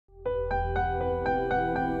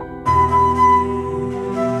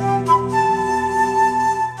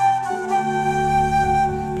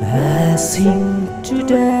blessing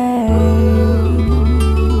today.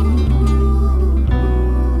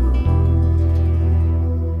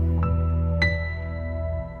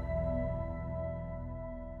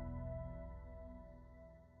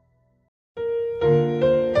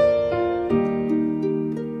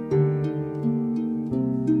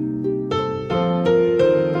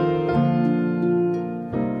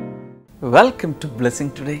 Welcome to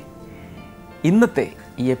blessing today. ഇന്നത്തെ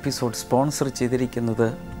ഈ episode sponsor ചെയ്തിരിക്കുന്നത്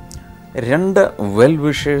 2 വെൽ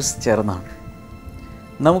വിഷേഴ്സ് ചേർന്നാണ്.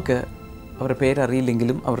 നമുക്ക് അവരുടെ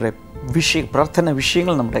പേരറിയില്ലെങ്കിലും അവരുടെ പ്രാർത്ഥന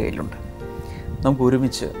വിഷയങ്ങൾ നമ്മുടെ കയ്യിലുണ്ട്. നമുക്ക്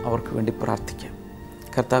ഒരുമിച്ച് അവർക്ക് വേണ്ടി പ്രാർത്ഥിക്കാം.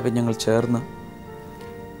 കർത്താവെ, ഞങ്ങൾ ചേർന്ന്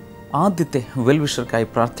ആദ്യത്തെ വെൽ വിഷർക്കായി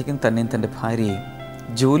പ്രാർത്ഥിക്കും. തന്നെയും തൻ്റെ ഭാര്യയെയും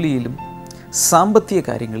ജോലിയിലും സാമ്പത്തിക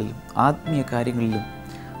കാര്യങ്ങളിലും ആത്മീയ കാര്യങ്ങളിലും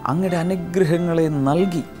അങ്ങയുടെ അനുഗ്രഹങ്ങളെ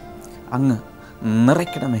നൽകി അങ്ങ്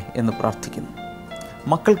നിറയ്ക്കണമേ എന്ന് പ്രാർത്ഥിക്കുന്നു.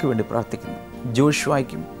 മക്കൾക്ക് വേണ്ടി പ്രാർത്ഥിക്കുന്നു.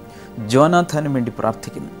 ജോഷുവായ്ക്കും ജോനാഥാനും വേണ്ടി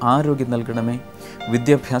പ്രാർത്ഥിക്കുന്നു. ആരോഗ്യം നൽകണമേ.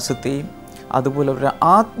 വിദ്യാഭ്യാസത്തെയും അതുപോലെ അവരുടെ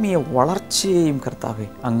ആത്മീയ വളർച്ചയെയും കർത്താവെ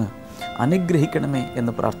അങ്ങ് അനുഗ്രഹിക്കണമേ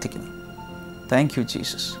എന്ന് പ്രാർത്ഥിക്കുന്നു. Thank you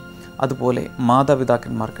Jesus. അതുപോലെ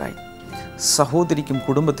മാതാപിതാക്കന്മാർക്കായി, സഹോദരിക്കും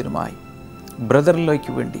കുടുംബത്തിനുമായി,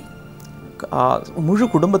 ബ്രദറിലേക്ക് വേണ്ടി, മുഴു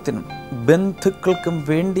കുടുംബത്തിനും ബന്ധുക്കൾക്കും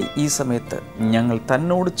വേണ്ടി ഈ സമയത്ത് ഞങ്ങൾ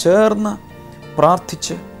തന്നോട് ചേർന്ന്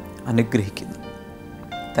പ്രാർത്ഥിച്ച് അനുഗ്രഹിക്കുന്നു.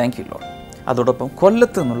 Thank you Lord. അതോടൊപ്പം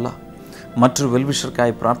കൊല്ലത്ത് നിന്നുള്ള മറ്റൊരു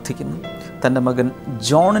വെൽവിഷർക്കായി പ്രാർത്ഥിക്കുന്നു. തൻ്റെ മകൻ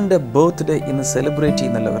ജോണിൻ്റെ ബർത്ത്ഡേ ഇന്ന് സെലിബ്രേറ്റ്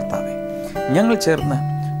ചെയ്യുന്നല്ലോ കർത്താവെ. ഞങ്ങൾ ചേർന്ന്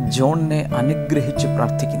ജോണിനെ അനുഗ്രഹിച്ച്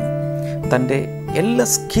പ്രാർത്ഥിക്കുന്നു. തൻ്റെ എല്ലാ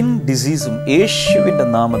സ്കിൻ ഡിസീസും യേശുവിൻ്റെ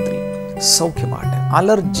നാമത്തിൽ സൗഖ്യമാകട്ടെ.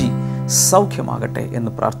 അലർജി സൗഖ്യമാകട്ടെ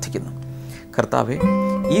എന്ന് പ്രാർത്ഥിക്കുന്നു. കർത്താവെ,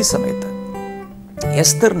 ഈ സമയത്ത്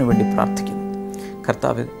എസ്തറിന് വേണ്ടി പ്രാർത്ഥിക്കുന്നു.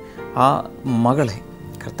 കർത്താവ്, ആ മകളെ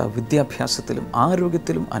കർത്താവ് വിദ്യാഭ്യാസത്തിലും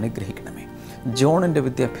ആരോഗ്യത്തിലും അനുഗ്രഹിക്കണമേ. ജോണിൻ്റെ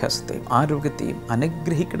വിദ്യാഭ്യാസത്തെയും ആരോഗ്യത്തെയും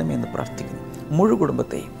അനുഗ്രഹിക്കണമേ എന്ന് പ്രാർത്ഥിക്കുന്നു. മുഴു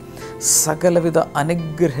കുടുംബത്തെയും സകലവിധ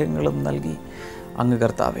അനുഗ്രഹങ്ങളും നൽകി അങ്ങ്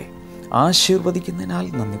കർത്താവെ ആശീർവദിക്കുന്നതിനാൽ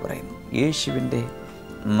നന്ദി പറയുന്നു. യേശുവിൻ്റെ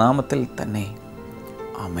നാമത്തിൽ തന്നെ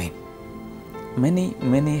ആമേൻ. Many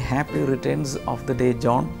many happy returns of the day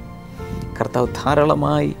John. കർത്താവ്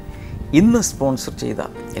ധാരാളമായി ഇന്ന് സ്പോൺസർ ചെയ്ത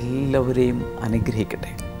എല്ലാവരെയും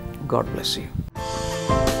അനുഗ്രഹിക്കട്ടെ. God bless you.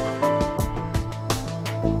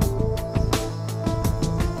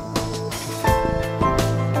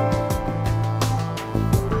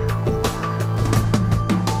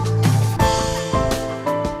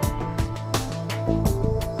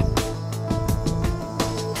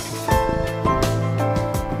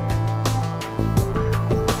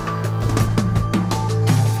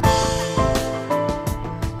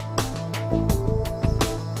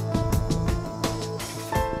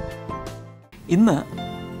 ഇന്ന്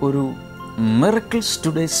ഒരു മിറക്കിൾസ്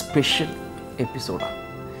ടുഡേ സ്പെഷ്യൽ എപ്പിസോഡാണ്.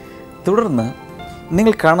 തുടർന്ന്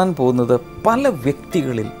നിങ്ങൾ കാണാൻ പോകുന്നത് പല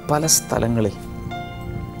വ്യക്തികളിൽ, പല സ്ഥലങ്ങളിൽ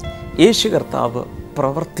യേശു കർത്താവ്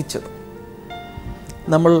പ്രവർത്തിച്ചത്.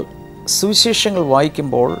 നമ്മൾ സുവിശേഷങ്ങൾ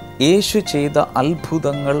വായിക്കുമ്പോൾ യേശു ചെയ്ത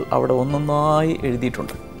അത്ഭുതങ്ങൾ അവിടെ ഒന്നൊന്നായി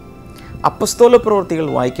എഴുതിയിട്ടുണ്ട്. അപ്പസ്തോല പ്രവൃത്തികൾ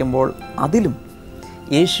വായിക്കുമ്പോൾ അതിലും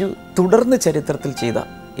യേശു തുടർന്ന് ചരിത്രത്തിൽ ചെയ്ത,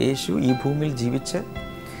 യേശു ഈ ഭൂമിയിൽ ജീവിച്ച്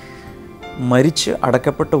മരിച്ച്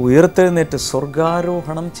അടക്കപ്പെട്ട് ഉയർത്തെഴുന്നേറ്റ്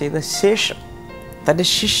സ്വർഗാരോഹണം ചെയ്ത ശേഷം തൻ്റെ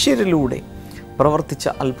ശിഷ്യരിലൂടെ പ്രവർത്തിച്ച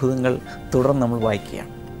അത്ഭുതങ്ങൾ തുടർന്ന് നമ്മൾ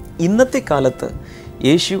വായിക്കുകയാണ്. ഇന്നത്തെ കാലത്ത്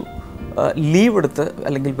യേശു ലീവ് എടുത്ത്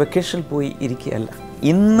അല്ലെങ്കിൽ വെക്കേഷനിൽ പോയി ഇരിക്കുകയല്ല,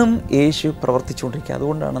 ഇന്നും യേശു പ്രവർത്തിച്ചുകൊണ്ടിരിക്കുക.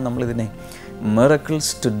 അതുകൊണ്ടാണ് നമ്മളിതിനെ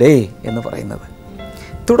മിറക്കിൾസ് ടുഡേ എന്ന് പറയുന്നത്.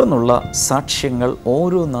 തുടർന്നുള്ള സാക്ഷ്യങ്ങൾ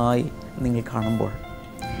ഓരോന്നായി നിങ്ങൾ കാണുമ്പോൾ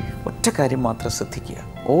ഒറ്റ കാര്യം മാത്രം ശ്രദ്ധിക്കുക.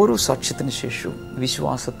 ഓരോ സാക്ഷ്യത്തിന് ശേഷവും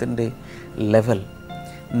വിശ്വാസത്തിൻ്റെ ലെവൽ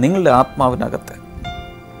നിങ്ങളുടെ ആത്മാവിനകത്ത്,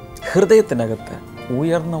 ഹൃദയത്തിനകത്ത്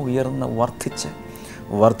ഉയർന്ന്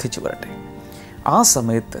വർദ്ധിച്ചു വരട്ടെ. ആ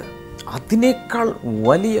സമയത്ത് അതിനേക്കാൾ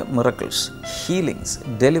വലിയ മിറക്കിൾസ്, ഹീലിങ്സ്,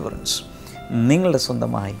 ഡെലിവറൻസ് നിങ്ങളുടെ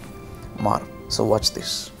സ്വന്തമായി മാറും. So watch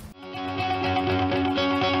this.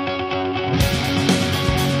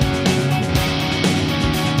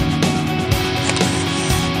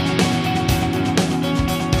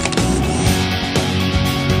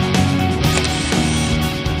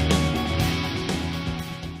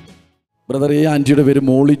 ബ്രദർ, ഈ ആൻറ്റിയുടെ പേര്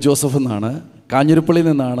മോളി ജോസഫ് എന്നാണ്. കാഞ്ഞിരപ്പള്ളിയിൽ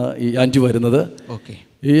നിന്നാണ് ഈ ആൻറ്റി വരുന്നത്. ഓക്കെ.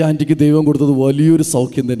 ഈ ആൻറ്റിക്ക് ദൈവം കൊടുത്തത് വലിയൊരു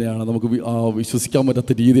സൗഖ്യം തന്നെയാണ്. നമുക്ക് വിശ്വസിക്കാൻ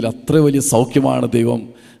പറ്റാത്ത രീതിയിൽ അത്ര വലിയ സൗഖ്യമാണ് ദൈവം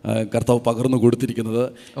കർത്താവ് പകർന്നു കൊടുത്തിരിക്കുന്നത്.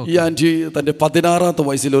 ഈ ആൻറ്റി തൻ്റെ 16ാമത്തെ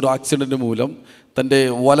വയസ്സിൽ ഒരു ആക്സിഡൻറ്റ് മൂലം തൻ്റെ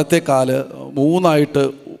വലത്തെ കാല് 3ആയിട്ട്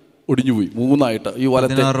ഒടിഞ്ഞുപോയി. 3ആയിട്ട് ഈ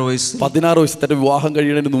വലത്തെ 16 വയസ്സ് തൻ്റെ വിവാഹം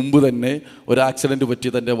കഴിയുന്നതിന് മുമ്പ് തന്നെ ഒരു ആക്സിഡൻറ്റ് പറ്റി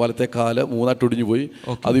തൻ്റെ വലത്തെ കാല് 3ആയിട്ട് ഒടിഞ്ഞുപോയി.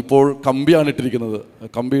 അതിപ്പോൾ കമ്പിയാണ് ഇട്ടിരിക്കുന്നത്.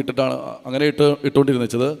 കമ്പി ഇട്ടിട്ടാണ് അങ്ങനെ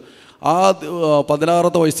ഇട്ടുകൊണ്ടിരുന്നത്. ആ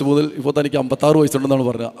 16 വയസ്സ് മുതൽ ഇപ്പോൾ തനിക്ക് 56 വയസ്സുണ്ടെന്നാണ്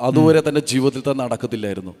പറഞ്ഞത്. അതുവരെ തൻ്റെ ജീവിതത്തിൽ തന്നെ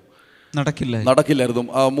നടക്കില്ലായിരുന്നു.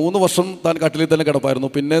 3 വർഷം താൻ കട്ടിലിൽ തന്നെ കിടപ്പായിരുന്നു.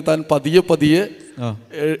 പിന്നെ താൻ പതിയെ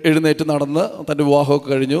എഴുന്നേറ്റ് നടന്ന് തൻ്റെ വിവാഹമൊക്കെ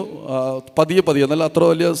കഴിഞ്ഞു. പതിയെ എന്നാൽ അത്ര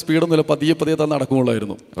വലിയ സ്പീഡൊന്നുമില്ല, പതിയെ താൻ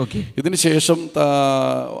നടക്കുമുള്ളായിരുന്നു. ഇതിന് ശേഷം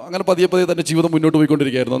അങ്ങനെ പതിയെ തൻ്റെ ജീവിതം മുന്നോട്ട്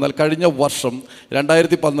പോയിക്കൊണ്ടിരിക്കുകയായിരുന്നു. എന്നാൽ കഴിഞ്ഞ വർഷം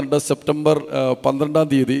 2012 സെപ്റ്റംബർ 12-ാം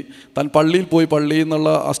തീയതി താൻ പള്ളിയിൽ പോയി പള്ളിയിൽ നിന്നുള്ള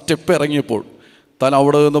ആ സ്റ്റെപ്പ് ഇറങ്ങിയപ്പോൾ താൻ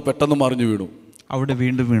അവിടെ നിന്ന് പെട്ടെന്ന് മറിഞ്ഞു വീണു. അവിടെ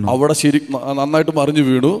നന്നായിട്ട് മറിഞ്ഞു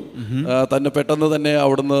വീണു. തന്നെ പെട്ടെന്ന് തന്നെ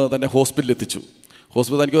അവിടുന്ന് തന്നെ ഹോസ്പിറ്റലിൽ എത്തിച്ചു.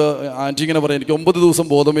 എനിക്ക് ആൻറ്റി ഇങ്ങനെ പറയാം, എനിക്ക് 9 ദിവസം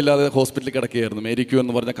ബോധമില്ലാതെ ഹോസ്പിറ്റലിൽ കിടക്കുകയായിരുന്നു. മേരിക്യൂ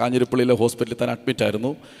എന്ന് പറഞ്ഞ കാഞ്ഞിരപ്പള്ളിയിലെ ഹോസ്പിറ്റലിൽ താൻ അഡ്മിറ്റ്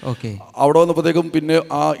ആയിരുന്നു. അവിടെ വന്നപ്പോഴത്തേക്കും പിന്നെ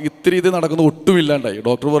ഇത്തിരി ഇത് നടക്കുന്നത് ഒട്ടുമില്ലാണ്ടായി.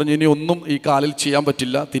 ഡോക്ടർ പറഞ്ഞു ഇനി ഒന്നും ഈ കാലിൽ ചെയ്യാൻ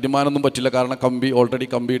പറ്റില്ല, തീരുമാനമൊന്നും പറ്റില്ല, കാരണം ഓൾറെഡി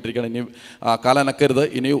കമ്പി ഇട്ടിരിക്കണം, ഇനി കാലനക്കരുത്,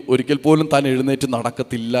 ഇനി ഒരിക്കൽ പോലും താൻ എഴുന്നേറ്റ്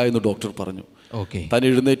നടക്കത്തില്ല എന്ന് ഡോക്ടർ പറഞ്ഞു. താൻ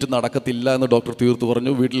എഴുന്നേറ്റ് നടക്കത്തില്ല എന്ന് ഡോക്ടർ തീർത്തു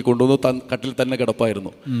പറഞ്ഞു. വീട്ടിൽ കൊണ്ടുവന്നു. താൻ കട്ടിൽ തന്നെ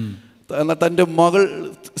കിടപ്പായിരുന്നു. എന്നാൽ തൻ്റെ മകൾ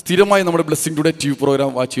സ്ഥിരമായി നമ്മുടെ blessing today TV programme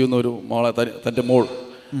watch ചെയ്യുന്ന ഒരു തൻ്റെ മോൾ.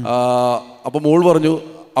 അപ്പോൾ മോൾ പറഞ്ഞു,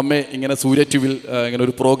 അമ്മേ ഇങ്ങനെ സൂര്യ TVയിൽ ഇങ്ങനെ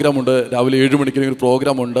ഒരു പ്രോഗ്രാമുണ്ട്, രാവിലെ 7 മണിക്ക് ഒരു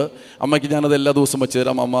പ്രോഗ്രാമുണ്ട്, അമ്മയ്ക്ക് ഞാനത് എല്ലാ ദിവസവും വെച്ച്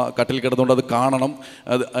തരാം, അമ്മ കട്ടിൽ കിടന്നുകൊണ്ട് അത് കാണണം,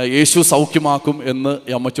 അത് യേശു സൗഖ്യമാക്കും എന്ന്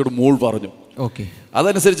അമ്മച്ചോട് മോൾ പറഞ്ഞു.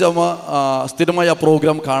 അതനുസരിച്ച് അമ്മ സ്ഥിരമായി ആ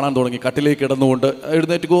പ്രോഗ്രാം കാണാൻ തുടങ്ങി. കട്ടിലേക്ക് കിടന്നുകൊണ്ട്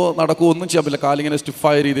എഴുന്നേറ്റുകയോ നടക്കുകയോ ഒന്നും ചെയ്യാൻ പറ്റില്ല, കാലിങ്ങനെ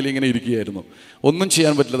സ്റ്റിഫായ രീതിയിൽ ഇങ്ങനെ ഇരിക്കുകയായിരുന്നു. ഒന്നും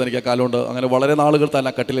ചെയ്യാൻ പറ്റില്ല തനിക്ക് ആ കാലുകൊണ്ട്. അങ്ങനെ വളരെ നാളുകൾ തന്നെ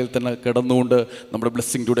ആ കട്ടിലിൽ തന്നെ കിടന്നുകൊണ്ട് നമ്മുടെ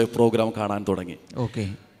ബ്ലെസ്സിംഗ് ടുഡേ പ്രോഗ്രാം കാണാൻ തുടങ്ങി.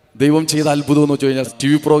 ദൈവം ചെയ്ത അത്ഭുതം എന്ന് വെച്ച് കഴിഞ്ഞാൽ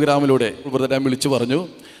TV പ്രോഗ്രാമിലൂടെ ബ്രദറെ വിളിച്ചു പറഞ്ഞു,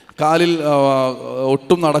 കാലിൽ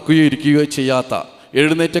ഒട്ടും നടക്കുകയോ ഇരിക്കുകയോ ചെയ്യാത്ത,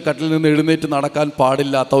 കട്ടിലിൽ നിന്ന് എഴുന്നേറ്റ് നടക്കാൻ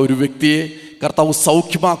പാടില്ലാത്ത ഒരു വ്യക്തിയെ കർത്താവ്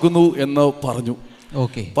സൗഖ്യമാക്കുന്നു എന്ന് പറഞ്ഞു.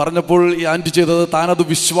 പറഞ്ഞപ്പോൾ ഈ ആൻറ്റി ചെയ്തത് താനത്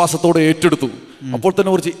വിശ്വാസത്തോടെ ഏറ്റെടുത്തു. അപ്പോൾ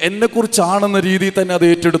തന്നെ കുറിച്ച് എന്നെക്കുറിച്ചാണെന്ന രീതിയിൽ തന്നെ അത്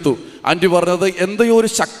ഏറ്റെടുത്തു. ആൻറ്റി പറഞ്ഞത് എന്തെയോ ഒരു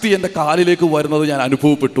ശക്തി എൻ്റെ കാലിലേക്ക് വരുന്നത് ഞാൻ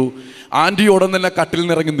അനുഭവപ്പെട്ടു. ആൻറ്റി ഉടൻ തന്നെ കട്ടിൽ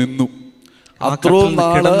നിന്നിറങ്ങി നിന്നു. അത്രയും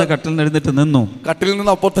നാള് കട്ടിലിൽ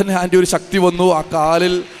നിന്ന് അപ്പോൾ തന്നെ ആൻറ്റി ഒരു ശക്തി വന്നു. ആ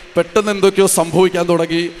കാലിൽ പെട്ടെന്ന് എന്തൊക്കെയോ സംഭവിക്കാൻ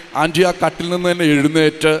തുടങ്ങി. ആൻറ്റി ആ കട്ടിൽ നിന്ന് തന്നെ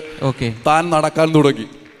എഴുന്നേറ്റ് താൻ നടക്കാൻ തുടങ്ങി.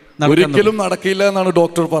 ഒരിക്കലും നടക്കില്ല എന്നാണ്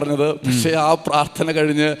ഡോക്ടർ പറഞ്ഞത്. പക്ഷേ ആ പ്രാർത്ഥന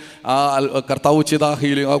കഴിഞ്ഞ് ആ കർത്താവ് ചെയ്ത ആ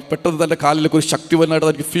ഹീലിംഗ്, പെട്ടെന്ന് തൻ്റെ കാലിലേക്ക് ഒരു ശക്തി വന്നായിട്ട്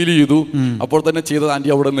എനിക്ക് ഫീൽ ചെയ്തു. അപ്പോൾ തന്നെ ചെയ്തത്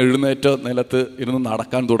ആൻറ്റി അവിടെ നിന്ന് എഴുന്നേറ്റ് നിലത്ത് ഇരുന്ന്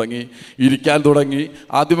നടക്കാൻ തുടങ്ങി, ഇരിക്കാൻ തുടങ്ങി.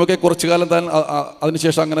 ആദ്യമൊക്കെ കുറച്ചു കാലം താൻ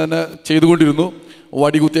അതിനുശേഷം അങ്ങനെ തന്നെ ചെയ്തുകൊണ്ടിരുന്നു.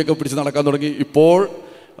 വടികുത്തിയൊക്കെ പിടിച്ച് നടക്കാൻ തുടങ്ങി. ഇപ്പോൾ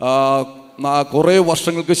കുറേ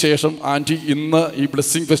വർഷങ്ങൾക്ക് ശേഷം ആൻറ്റി ഇന്ന് ഈ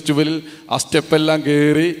ബ്ലെസ്സിംഗ് ഫെസ്റ്റിവലിൽ ആ സ്റ്റെപ്പെല്ലാം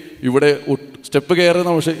കയറി, ഇവിടെ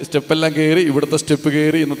സ്റ്റെപ്പെല്ലാം കയറി, ഇവിടുത്തെ സ്റ്റെപ്പ്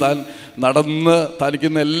കയറി ഇന്ന് താൻ നടന്ന്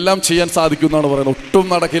തനിക്കിന്ന് എല്ലാം ചെയ്യാൻ സാധിക്കുമെന്നാണ് പറയുന്നത്. ഒട്ടും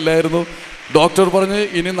നടക്കില്ലായിരുന്നു. ഡോക്ടർ പറഞ്ഞ്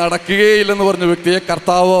ഇനി നടക്കുകയില്ലെന്ന് പറഞ്ഞ വ്യക്തിയെ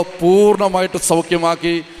കർത്താവ് പൂർണ്ണമായിട്ട്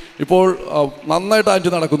സൗഖ്യമാക്കി. ഇപ്പോൾ നന്നായിട്ട് ആൻറ്റി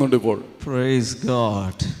നടക്കുന്നുണ്ട്. ഇപ്പോൾ പ്രൈസ്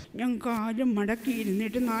ഗോഡ്. ഞാൻ കാല് മടക്കി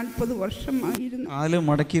ഇരുന്നിട്ട് 40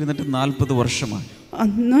 വർഷമായിരുന്നു.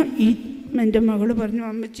 അന്ന് എൻ്റെ മകള് പറഞ്ഞു,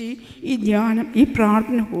 അമ്മച്ചി ഈ ധ്യാനം, ഈ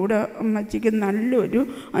പ്രാർത്ഥന കൂടെ അമ്മച്ചിക്ക് നല്ലൊരു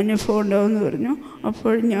അനുഭവം ഉണ്ടാവുമെന്ന് പറഞ്ഞു.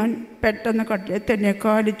 അപ്പോൾ ഞാൻ പെട്ടെന്ന് കട്ടിൽ തന്നെ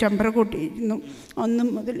കാല് ചമ്പറ കൊട്ടിയിരുന്നു. അന്ന്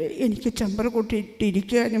മുതൽ എനിക്ക് ചമ്പറ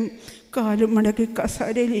കൊട്ടിയിട്ടിരിക്കാനും കാലും മടക്കി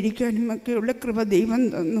കസാരയിൽ ഇരിക്കാനും ഒക്കെയുള്ള കൃപ ദൈവം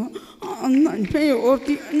തന്നു. അന്ന് അന്മയെ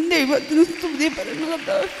ഓർത്തി ദൈവത്തിന് സ്തുതി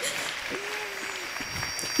പറയുന്നത്.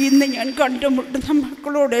 ഇന്ന് ഞാൻ കണ്ടുമുട്ടുന്ന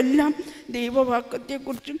മക്കളോടെല്ലാം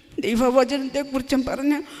ദൈവവാക്യത്തെക്കുറിച്ചും ദൈവവചനത്തെക്കുറിച്ചും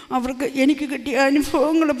പറഞ്ഞ് അവർക്ക് എനിക്ക് കിട്ടിയ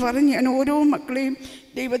അനുഭവങ്ങൾ പറഞ്ഞ് ഞാൻ ഓരോ മക്കളെയും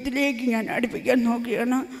ദൈവത്തിലേക്ക് ഞാൻ അടുപ്പിക്കാൻ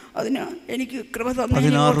നോക്കുകയാണ്. അതിന് എനിക്ക് കൃപ തന്നു.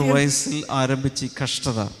 16 വയസ്സിൽ ആരംഭിച്ച്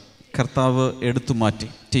കഷ്ടത കർത്താവ് എടുത്തു മാറ്റി.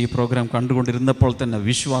 ഈ പ്രോഗ്രാം കണ്ടുകൊണ്ടിരുന്നപ്പോൾ തന്നെ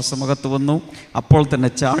വിശ്വാസമകത്ത് വന്നു. അപ്പോൾ തന്നെ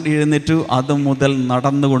ചാടി എഴുന്നേറ്റു. അത് മുതൽ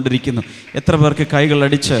നടന്നുകൊണ്ടിരിക്കുന്നു. എത്ര പേർക്ക് കൈകൾ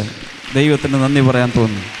അടിച്ച് ദൈവത്തിന് നന്ദി പറയാൻ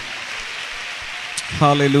തോന്നുന്നു?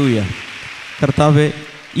 ഹല്ലേലൂയ. കർത്താവേ,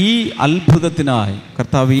 ഈ അത്ഭുതത്തിനായി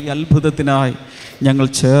ഞങ്ങൾ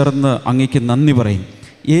ചേർന്ന് അങ്ങേക്ക് നന്ദി പറയും.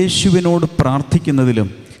 യേശുവിനോട് പ്രാർത്ഥിക്കുന്നതിലും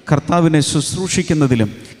കർത്താവിനെ ശുശ്രൂഷിക്കുന്നതിലും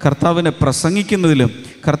കർത്താവിനെ പ്രസംഗിക്കുന്നതിലും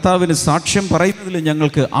കർത്താവിന് സാക്ഷ്യം പറയുന്നതിലും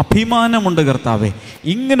ഞങ്ങൾക്ക് അഭിമാനമുണ്ട്. കർത്താവെ,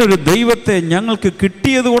 ഇങ്ങനൊരു ദൈവത്തെ ഞങ്ങൾക്ക്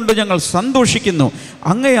കിട്ടിയതുകൊണ്ട് ഞങ്ങൾ സന്തോഷിക്കുന്നു.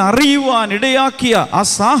 അങ്ങയെ അറിയുവാൻ ഇടയാക്കിയ ആ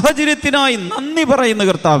സാഹചര്യത്തിനായി നന്ദി പറയുന്നു.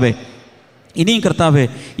 കർത്താവെ, ഇനിയും കർത്താവെ,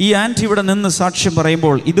 ഈ ആൻറ്റി ഇവിടെ നിന്ന് സാക്ഷ്യം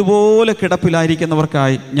പറയുമ്പോൾ ഇതുപോലെ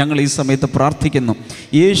കിടപ്പിലായിരിക്കുന്നവർക്കായി ഞങ്ങൾ ഈ സമയത്ത് പ്രാർത്ഥിക്കുന്നു.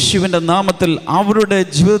 യേശുവിൻ്റെ നാമത്തിൽ അവരുടെ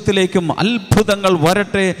ജീവിതത്തിലേക്കും അത്ഭുതങ്ങൾ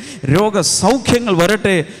വരട്ടെ, രോഗസൗഖ്യങ്ങൾ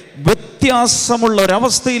വരട്ടെ, വ്യത്യാസമുള്ള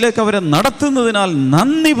ഒരവസ്ഥയിലേക്ക് അവരെ നടത്തുന്നതിനാൽ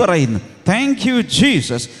നന്ദി പറയുന്നു. Thank you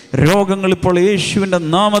Jesus. രോഗങ്ങൾ ഇപ്പോൾ യേശുവിൻ്റെ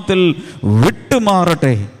നാമത്തിൽ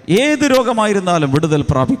വിട്ടുമാറട്ടെ. ഏത് രോഗമായിരുന്നാലും വിടുതൽ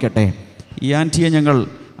പ്രാപിക്കട്ടെ. ഈ ആൻറ്റിയെ ഞങ്ങൾ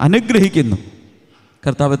അനുഗ്രഹിക്കുന്നു.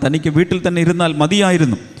 കർത്താവ്, തനിക്ക് വീട്ടിൽ തന്നെ ഇരുന്നാൽ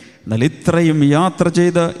മതിയായിരുന്നു. എന്നാൽ ഇത്രയും യാത്ര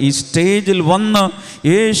ചെയ്ത് ഈ സ്റ്റേജിൽ വന്ന്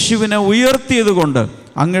യേശുവിനെ ഉയർത്തിയത് കൊണ്ട്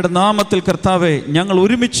അങ്ങയുടെ നാമത്തിൽ കർത്താവെ ഞങ്ങൾ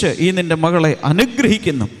ഒരുമിച്ച് ഈ നിൻ്റെ മകളെ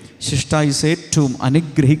അനുഗ്രഹിക്കുന്നു. ശിഷ്ടായുസ് ഏറ്റവും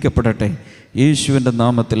അനുഗ്രഹിക്കപ്പെടട്ടെ യേശുവിൻ്റെ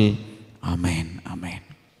നാമത്തിൽ. ആമേൻ, ആമേൻ.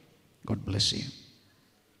 God bless you.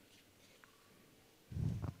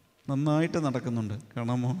 നന്നായിട്ട് നടക്കുന്നുണ്ട്,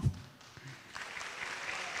 കാണാമോ?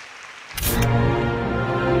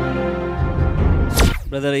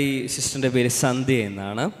 ബ്രദർ, ഈ സിസ്റ്ററിൻ്റെ പേര് സന്ധ്യ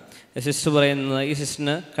എന്നാണ്. സിസ്റ്റർ പറയുന്നത് ഈ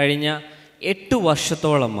സിസ്റ്ററിന് കഴിഞ്ഞ 8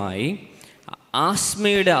 വർഷത്തോളമായി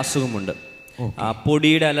ആസ്മയുടെ അസുഖമുണ്ട്.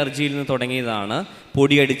 പൊടിയുടെ അലർജിയിൽ നിന്ന് തുടങ്ങിയതാണ്.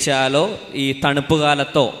 പൊടിയടിച്ചാലോ ഈ തണുപ്പ്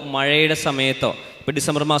കാലത്തോ മഴയുടെ സമയത്തോ, ഇപ്പോൾ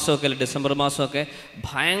ഡിസംബർ മാസമൊക്കെ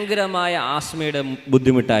ഭയങ്കരമായ ആസ്മയുടെ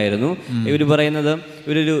ബുദ്ധിമുട്ടായിരുന്നു. ഇവർ പറയുന്നത്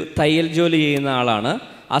ഇവരൊരു തയ്യൽ ജോലി ചെയ്യുന്ന ആളാണ്.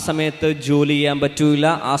 ആ സമയത്ത് ജോലി ചെയ്യാൻ പറ്റൂല,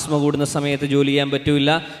 ആസ്മ കൂടുന്ന സമയത്ത് ജോലി ചെയ്യാൻ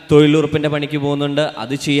പറ്റൂല. തൊഴിലുറപ്പിൻ്റെ പണിക്ക് പോകുന്നുണ്ട്,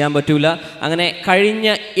 അത് ചെയ്യാൻ പറ്റൂല. അങ്ങനെ കഴിഞ്ഞ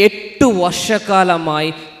 8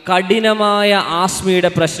 വർഷക്കാലമായി കഠിനമായ ആസ്മയുടെ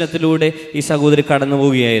പ്രശ്നത്തിലൂടെ ഈ സഹോദരി കടന്നു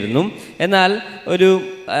പോവുകയായിരുന്നു. എന്നാൽ ഒരു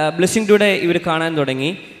ബ്ലെസ്സിംഗ് ടുഡേ ഇവർ കാണാൻ തുടങ്ങി.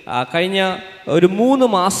 കഴിഞ്ഞ ഒരു 3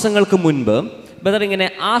 മാസങ്ങൾക്ക് മുൻപ് ബ്രദർ ഇങ്ങനെ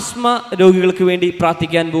ആസ്മ രോഗികൾക്ക് വേണ്ടി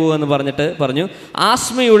പ്രാർത്ഥിക്കാൻ പോകുമെന്ന് പറഞ്ഞു.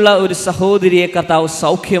 ആസ്മയുള്ള ഒരു സഹോദരിയെ കർത്താവ്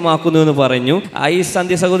സൗഖ്യമാക്കുന്നു എന്ന് പറഞ്ഞു. ഈ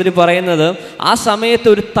സന്ധ്യ സഹോദരി പറയുന്നത് ആ സമയത്ത്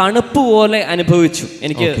ഒരു തണുപ്പ് പോലെ അനുഭവിച്ചു.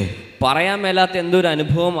 എനിക്ക് പറയാൻ മേലാത്ത എന്തൊരു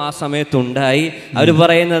അനുഭവം ആ സമയത്തുണ്ടായി. അവർ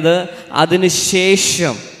പറയുന്നത്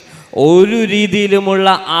അതിനുശേഷം ഒരു രീതിയിലുമുള്ള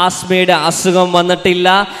ആസ്മയുടെ അസുഖം വന്നിട്ടില്ല.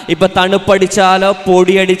 ഇപ്പം തണുപ്പടിച്ചാലോ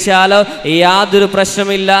പൊടിയടിച്ചാലോ യാതൊരു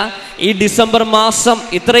പ്രശ്നമില്ല. ഈ ഡിസംബർ മാസം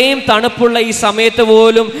ഇത്രയും തണുപ്പുള്ള ഈ സമയത്ത്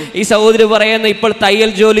പോലും ഈ സഹോദരി പറയുന്ന ഇപ്പോൾ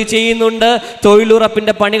തയ്യൽ ജോലി ചെയ്യുന്നുണ്ട്,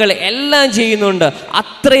 തൊഴിലുറപ്പിൻ്റെ പണികൾ എല്ലാം ചെയ്യുന്നുണ്ട്.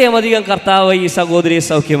 അത്രയും അധികം കർത്താവ് ഈ സഹോദരിയെ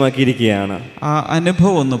സൗഖ്യമാക്കിയിരിക്കുകയാണ്. ആ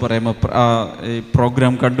അനുഭവം ഒന്ന് പറയാമോ? ഈ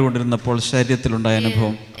പ്രോഗ്രാം കണ്ടുകൊണ്ടിരുന്നപ്പോൾ ശരീരത്തിലുണ്ടായ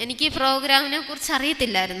അനുഭവം. എനിക്ക് ഈ പ്രോഗ്രാമിനെ കുറിച്ച്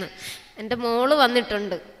അറിയത്തില്ലായിരുന്നു. എൻ്റെ മോള്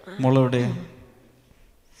വന്നിട്ടുണ്ട്. മോളെവിടെയാ?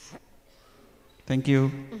 Thank you.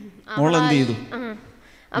 മോൾ എന്ത് ചെയ്തു?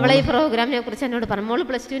 അവളെ ഈ പ്രോഗ്രാമിനെ കുറിച്ച് എന്നോട് പറഞ്ഞു. മോള്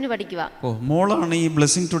 +2 പഠിക്കുക. മോളാണ് ഈ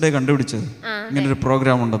ബ്ലെസ്സിംഗ് ടുഡേ കണ്ടുപിടിച്ചത്. ഇങ്ങനെ ഒരു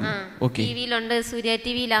പ്രോഗ്രാം ഉണ്ടെന്ന്. ടിവിയിലുണ്ട്, സൂര്യ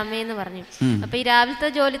ടിവിയിൽ അമ്മയെന്ന് പറഞ്ഞു. അപ്പൊ ഈ രാവിലത്തെ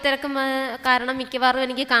ജോലി തിരക്കും കാരണം മിക്കവാറും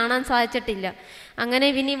എനിക്ക് കാണാൻ സാധിച്ചിട്ടില്ല. അങ്ങനെ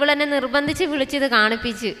പിന്നെ ഇവളെന്നെ നിർബന്ധിച്ച് വിളിച്ചത്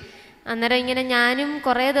കാണിപ്പിച്ച്. അന്നേരം ഇങ്ങനെ ഞാനും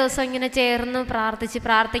കുറേ ദിവസം ഇങ്ങനെ ചേർന്ന്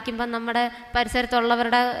പ്രാർത്ഥിക്കുമ്പോൾ നമ്മുടെ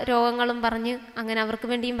പരിസരത്തുള്ളവരുടെ രോഗങ്ങളും പറഞ്ഞ് അങ്ങനെ അവർക്ക്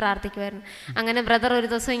വേണ്ടിയും പ്രാർത്ഥിക്കുമായിരുന്നു. അങ്ങനെ ബ്രദർ ഒരു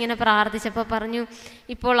ദിവസം ഇങ്ങനെ പ്രാർത്ഥിച്ചപ്പോൾ പറഞ്ഞു,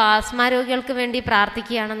 ഇപ്പോൾ ആസ്മ രോഗികൾക്ക് വേണ്ടി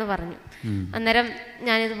പ്രാർത്ഥിക്കുകയാണെന്ന് പറഞ്ഞു. അന്നേരം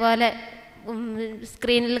ഞാനിതുപോലെ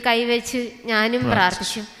സ്ക്രീനിൽ കൈവച്ച് ഞാനും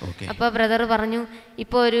പ്രാർത്ഥിച്ചു. അപ്പോൾ ബ്രദർ പറഞ്ഞു,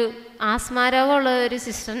 ഇപ്പോൾ ഒരു ആസ്മ രോഗമുള്ള ഒരു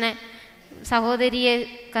സിസ്റ്ററിനെ സഹോദരിയെ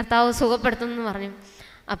കർത്താവ് സുഖപ്പെടുത്തുമെന്ന് പറഞ്ഞു.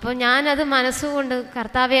 അപ്പോൾ ഞാനത് മനസ്സുകൊണ്ട്,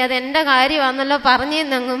 കർത്താവെ അത് എൻ്റെ കാര്യമാണെന്നല്ലോ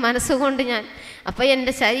പറഞ്ഞെന്നങ്ങ് മനസ്സുകൊണ്ട് ഞാൻ. അപ്പോൾ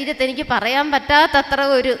എൻ്റെ ശരീരത്തെ എനിക്ക് പറയാൻ പറ്റാത്തത്ര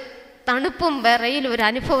ഒരു തണുപ്പും വിറയിലും ഒരു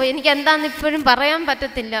അനുഭവം, എനിക്ക് എന്താണെന്ന് ഇപ്പോഴും പറയാൻ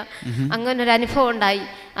പറ്റത്തില്ല. അങ്ങനൊരു അനുഭവം ഉണ്ടായി.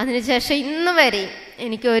 അതിനുശേഷം ഇന്ന് വരെ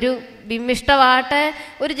എനിക്കൊരു വിമിഷ്ടമാട്ടെ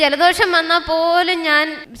ഒരു ജലദോഷം വന്നാൽ പോലും ഞാൻ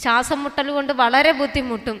ശ്വാസം മുട്ടൽ കൊണ്ട് വളരെ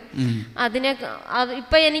ബുദ്ധിമുട്ടും.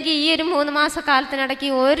 ഇപ്പം എനിക്ക് ഈ ഒരു 3 മാസക്കാലത്തിനിടയ്ക്ക്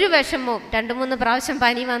ഒരു വിഷമവും, 2-3 പ്രാവശ്യം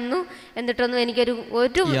പനി വന്നു. എന്നിട്ടൊന്നും എനിക്കൊരു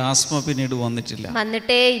പിന്നീട്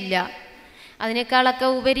വന്നിട്ടേ ഇല്ല. അതിനേക്കാളൊക്കെ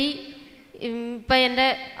ഉപരി ഇപ്പം എൻ്റെ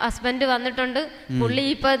ഹസ്ബൻഡ് വന്നിട്ടുണ്ട്. പുള്ളി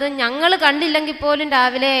ഇപ്പം അത് ഞങ്ങൾ കണ്ടില്ലെങ്കിൽ പോലും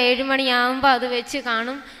രാവിലെ 7 മണിയാകുമ്പോൾ അത് വെച്ച്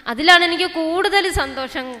കാണും. അതിലാണ് എനിക്ക് കൂടുതൽ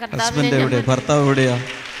സന്തോഷം. ഭർത്താവ് എവിടെയാ?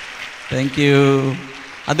 Thank you.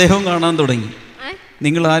 അദ്ദേഹം കാണാൻ തുടങ്ങി.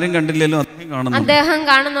 നിങ്ങൾ ആരും കണ്ടില്ലല്ലോ, അദ്ദേഹം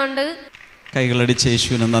കാണുന്നുണ്ട്. കൈകളടിച്ച്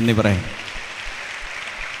യേശുവിന് നന്ദി പറയാം.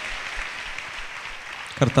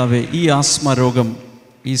 കർത്താവേ, ഈ ആസ്മ രോഗം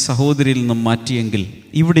ഈ സഹോദരിയിൽ നിന്നും മാറ്റിയെങ്കിൽ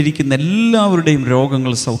ഇവിടെ ഇരിക്കുന്ന എല്ലാവരുടെയും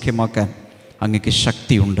രോഗങ്ങൾ സൗഖ്യമാക്കാൻ അങ്ങക്ക്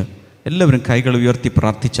ശക്തിയുണ്ട്. എല്ലാവരും കൈകൾ ഉയർത്തി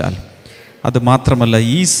പ്രാർത്ഥിച്ചാൽ. അതുമാത്രമല്ല,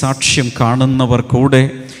 ഈ സാക്ഷ്യം കാണുന്നവർ കൂടെ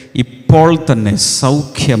ഇപ്പോൾ തന്നെ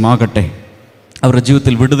സൗഖ്യമാകട്ടെ, അവരുടെ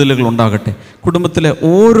ജീവിതത്തിൽ വിടുതലുകൾ ഉണ്ടാകട്ടെ, കുടുംബത്തിലെ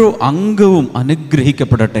ഓരോ അംഗവും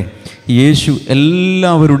അനുഗ്രഹിക്കപ്പെടട്ടെ. യേശു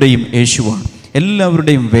എല്ലാവരുടെയും യേശുവാണ്.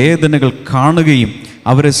 എല്ലാവരുടെയും വേദനകൾ കാണുകയും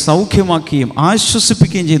അവരെ സൗഖ്യമാക്കുകയും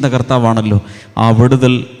ആശ്വസിപ്പിക്കുകയും ചെയ്യുന്ന കർത്താവാണല്ലോ. ആ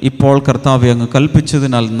വിടുതൽ ഇപ്പോൾ കർത്താവെ അങ്ങ്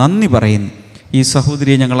കൽപ്പിച്ചതിനാൽ നന്ദി പറയുന്നു. ഈ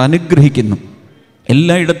സഹോദരിയെ ഞങ്ങൾ അനുഗ്രഹിക്കുന്നു.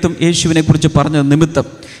 എല്ലായിടത്തും യേശുവിനെ കുറിച്ച് പറഞ്ഞ നിമിത്തം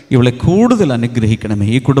ഇവളെ കൂടുതൽ അനുഗ്രഹിക്കണമേ.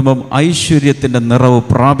 ഈ കുടുംബം ഐശ്വര്യത്തിൻ്റെ നിറവ്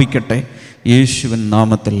പ്രാപിക്കട്ടെ, യേശുവിൻ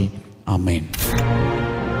നാമത്തിൽ ആമേൻ.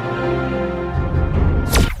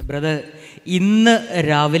 ബ്രദർ, ഇന്ന്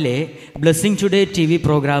രാവിലെ ബ്ലെസ്സിംഗ് ടുഡേ TV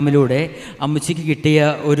പ്രോഗ്രാമിലൂടെ അമ്മച്ചിക്ക് കിട്ടിയ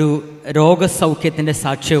ഒരു രോഗസൗഖ്യത്തിൻ്റെ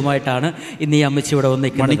സാക്ഷ്യവുമായിട്ടാണ് ഇന്ന് ഈ അമ്മച്ചി ഇവിടെ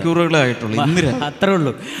വന്നിരിക്കുന്നത്. മണിക്കൂറുകളായിട്ടുള്ളൂ, അത്രേ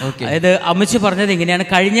ഉള്ളൂ. അതായത് അമ്മച്ചി പറഞ്ഞത് ഇങ്ങനെയാണ്,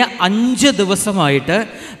 കഴിഞ്ഞ 5 ദിവസമായിട്ട്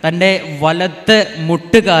തൻ്റെ വലത്തെ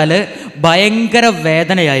മുട്ടുകാല് ഭയങ്കര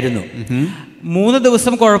വേദനയായിരുന്നു. 3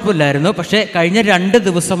 ദിവസം കുഴപ്പമില്ലായിരുന്നു. പക്ഷേ കഴിഞ്ഞ 2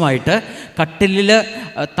 ദിവസമായിട്ട് കട്ടിലിൽ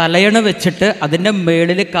തലയണ വെച്ചിട്ട് അതിൻ്റെ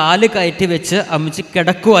മേളിൽ കാല് കയറ്റി വെച്ച് അമ്മച്ചി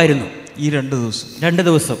കിടക്കുമായിരുന്നു. ഈ 2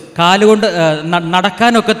 ദിവസം കാലുകൊണ്ട്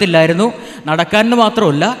നടക്കാനൊക്കത്തില്ലായിരുന്നു. നടക്കാനെന്ന്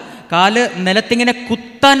മാത്രമല്ല, കാല് നിലത്തിങ്ങനെ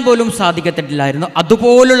കുത്താൻ പോലും സാധിക്കത്തില്ലായിരുന്നു.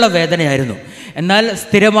 അതുപോലുള്ള വേദനയായിരുന്നു. എന്നാൽ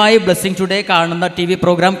സ്ഥിരമായി ബ്ലെസ്സിങ് ടുഡേ കാണുന്ന TV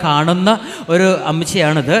പ്രോഗ്രാം കാണുന്ന ഒരു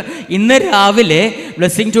അമ്മച്ചിയാണിത്. ഇന്ന് രാവിലെ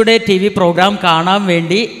ബ്ലെസ്സിങ് ടുഡേ TV പ്രോഗ്രാം കാണാൻ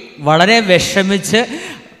വേണ്ടി വളരെ വിഷമിച്ച്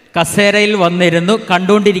കസേരയിൽ വന്നിരുന്നു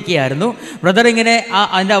കണ്ടുകൊണ്ടിരിക്കുകയായിരുന്നു. ബ്രദർ ഇങ്ങനെ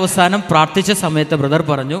അതിൻ്റെ അവസാനം പ്രാർത്ഥിച്ച സമയത്ത് ബ്രദർ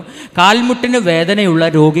പറഞ്ഞു, കാൽമുട്ടിന് വേദനയുള്ള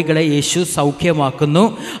രോഗികളെ യേശു സൗഖ്യമാക്കുന്നു,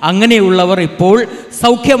 അങ്ങനെയുള്ളവർ ഇപ്പോൾ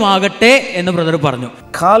സൗഖ്യമാകട്ടെ എന്ന് ബ്രദർ പറഞ്ഞു.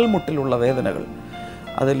 കാൽമുട്ടിലുള്ള വേദനകൾ,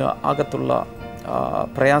 അതിൽ അകത്തുള്ള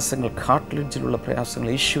പ്രയാസങ്ങൾ, കാർട്ടിലേജിലുള്ള പ്രയാസങ്ങൾ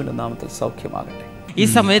യേശുവിൻ്റെ നാമത്തിൽ സൗഖ്യമാകട്ടെ. ഈ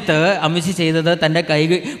സമയത്ത് അമ്മച്ചി ചെയ്തത് തൻ്റെ കൈ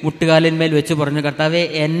മുട്ടുകാലിന്മേൽ വെച്ച് പറഞ്ഞു, കർത്താവേ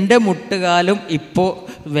എൻ്റെ മുട്ടുകാലും ഇപ്പോൾ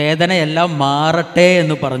വേദനയെല്ലാം മാറട്ടെ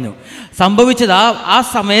എന്ന് പറഞ്ഞു. സംഭവിച്ചത് ആ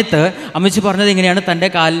സമയത്ത് അമ്മച്ചി പറഞ്ഞത് ഇങ്ങനെയാണ്, തൻ്റെ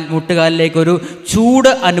മുട്ടുകാലിലേക്കൊരു ചൂട്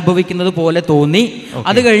അനുഭവിക്കുന്നത് പോലെ തോന്നി.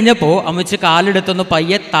 അത് കഴിഞ്ഞപ്പോൾ അമ്മച്ചി കാലെടുത്തൊന്ന്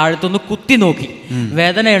പയ്യെ താഴത്തൊന്ന് കുത്തി നോക്കി,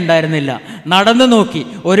 വേദന ഉണ്ടായിരുന്നില്ല. നടന്നു നോക്കി,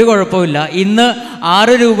 ഒരു കുഴപ്പമില്ല. ഇന്ന്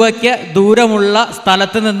 6 രൂപയ്ക്ക് ദൂരമുള്ള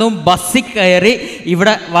സ്ഥലത്ത് നിന്നും ബസ്സിൽ കയറി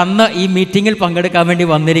ഇവിടെ വന്ന് ഈ മീറ്റിങ്ങിൽ പങ്കെടുക്കാൻ വേണ്ടി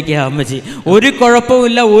വന്നിരിക്കുക അമ്മച്ചി. ഒരു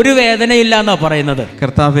കുഴപ്പമില്ല, ഒരു വേദനയില്ല എന്നാ പറയുന്നത്.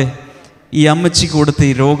 കർത്താവേ, ഈ അമ്മച്ചിക്ക് കൊടുത്ത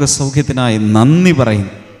ഈ രോഗസൗഖ്യത്തിനായി നന്ദി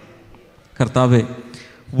പറയുന്നു. കർത്താവേ,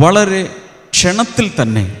 വളരെ ക്ഷണത്തിൽ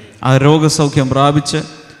തന്നെ ആ രോഗസൗഖ്യം പ്രാപിച്ച്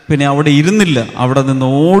പിന്നെ അവിടെ ഇരുന്നില്ല, അവിടെ നിന്ന്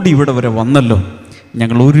ഓടി ഇവിടെ വരെ വന്നല്ലോ.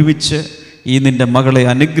 ഞങ്ങൾ ഒരുമിച്ച് ഈ നിൻ്റെ മകളെ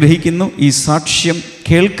അനുഗ്രഹിക്കുന്നു. ഈ സാക്ഷ്യം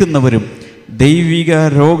കേൾക്കുന്നവരും ദൈവിക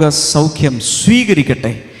രോഗസൗഖ്യം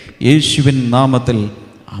സ്വീകരിക്കട്ടെ, യേശുവിൻ നാമത്തിൽ.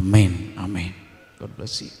 ആമേൻ, ആമേൻ. God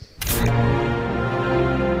bless you.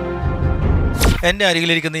 എൻ്റെ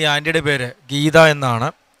അരികിലിരിക്കുന്ന ഈ ആൻറ്റിയുടെ പേര് ഗീത എന്നാണ്.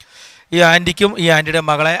 ഈ ആൻറ്റിക്കും ഈ ആൻറ്റിയുടെ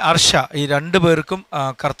മകളെ അർഷ, ഈ 2 പേർക്കും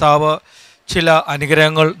കർത്താവ് ചില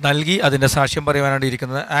അനുഗ്രഹങ്ങൾ നൽകി. അതിൻ്റെ സാക്ഷ്യം പറയുവാനാണ്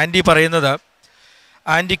ഇരിക്കുന്നത്. ആൻറ്റി പറയുന്നത്,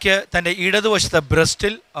 ആൻറ്റിക്ക് തൻ്റെ ഇടതുവശത്തെ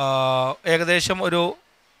ബ്രസ്റ്റിൽ ഏകദേശം ഒരു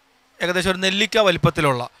നെല്ലിക്ക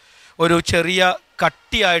വലിപ്പത്തിലുള്ള ഒരു ചെറിയ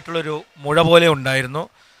കട്ടിയായിട്ടുള്ളൊരു മുഴ പോലെ ഉണ്ടായിരുന്നു.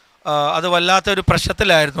 അത് വല്ലാത്തൊരു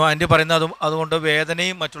പ്രശ്നത്തിലായിരുന്നു. ആൻറ്റി പറയുന്നത് അതുകൊണ്ട്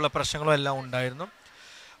വേദനയും മറ്റുള്ള പ്രശ്നങ്ങളും എല്ലാം ഉണ്ടായിരുന്നു.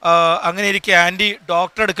 അങ്ങനെ ഇരിക്കെ ആൻറ്റി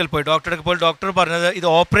ഡോക്ടറെ അടുക്കൽ പോയി. ഡോക്ടർ പറഞ്ഞത് ഇത്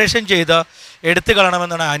ഓപ്പറേഷൻ ചെയ്ത് എടുത്തു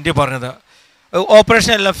കളയണമെന്നാണ് ആൻറ്റി പറഞ്ഞത്.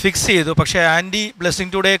 ഓപ്പറേഷൻ എല്ലാം ഫിക്സ് ചെയ്തു. പക്ഷേ ആൻറ്റി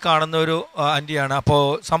ബ്ലെസ്സിങ് ടുഡേ കാണുന്ന ഒരു ആൻറ്റിയാണ്. അപ്പോൾ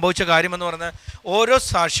സംഭവിച്ച കാര്യമെന്ന് പറഞ്ഞാൽ ഓരോ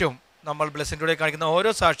സാക്ഷ്യവും, നമ്മൾ ബ്ലെസ്സിങ് ടുഡേ കാണിക്കുന്ന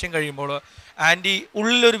ഓരോ സാക്ഷ്യം കഴിയുമ്പോൾ ആൻറ്റി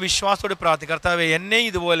ഉള്ളിലൊരു വിശ്വാസത്തോടെ പ്രാർത്ഥിക്കും, കർത്താവേ എന്നെ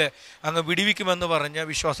ഇതുപോലെ അങ്ങ് വിടിവിക്കുമെന്ന് പറഞ്ഞ്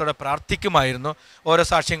വിശ്വാസത്തോടെ പ്രാർത്ഥിക്കുമായിരുന്നു ഓരോ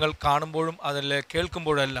സാക്ഷ്യങ്ങൾ കാണുമ്പോഴും അതിൽ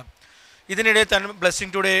കേൾക്കുമ്പോഴും എല്ലാം. ഇതിനിടെ തന്നെ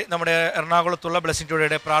ബ്ലെസ്സിങ് ടുഡേ, നമ്മുടെ എറണാകുളത്തുള്ള ബ്ലെസ്സിങ്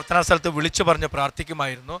ടുഡേയുടെ പ്രാർത്ഥനാ സ്ഥലത്ത് വിളിച്ചു പറഞ്ഞ്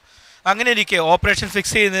പ്രാർത്ഥിക്കുമായിരുന്നു. അങ്ങനെ ഇരിക്കെ ഓപ്പറേഷൻ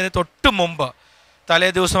ഫിക്സ് ചെയ്യുന്നതിന് തൊട്ട് മുമ്പ് തലേ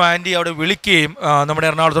ദിവസം ആൻറ്റി അവിടെ വിളിക്കുകയും നമ്മുടെ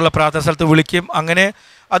എറണാകുളത്തുള്ള പ്രാർത്ഥനാ സ്ഥലത്ത് വിളിക്കുകയും അങ്ങനെ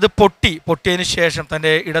അത് പൊട്ടിയതിന് ശേഷം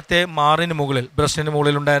തൻ്റെ ഇടത്തെ മാറിന് മുകളിൽ, ബ്രസ്റ്റിന്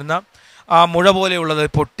മുകളിലുണ്ടായിരുന്ന ആ മുഴ പോലെയുള്ളത്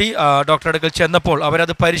പൊട്ടി. ഡോക്ടറുടെ അടുക്കൽ ചെന്നപ്പോൾ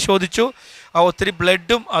അവരത് പരിശോധിച്ചു. ഒത്തിരി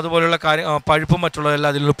ബ്ലഡും അതുപോലെയുള്ള പഴുപ്പും മറ്റുള്ളതെല്ലാം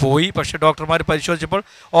അതിൽ നിന്ന് പോയി. പക്ഷേ ഡോക്ടർമാർ പരിശോധിച്ചപ്പോൾ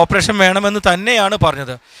ഓപ്പറേഷൻ വേണമെന്ന് തന്നെയാണ്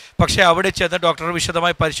പറഞ്ഞത്. പക്ഷേ അവിടെ ചെന്ന് ഡോക്ടർ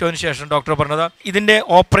വിശദമായി പരിശോധനയ്ക്ക് ശേഷം ഡോക്ടർ പറഞ്ഞത് ഇതിൻ്റെ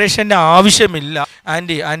ഓപ്പറേഷൻ്റെ ആവശ്യമില്ല.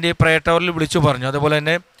 ആൻറ്റി പ്രയർ ടവറിൽ വിളിച്ചു പറഞ്ഞു. അതുപോലെ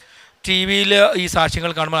തന്നെ TV-യിൽ ഈ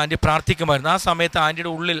സാക്ഷ്യങ്ങൾ കാണുമ്പോൾ ആൻറ്റി പ്രാർത്ഥിക്കുമായിരുന്നു. ആ സമയത്ത്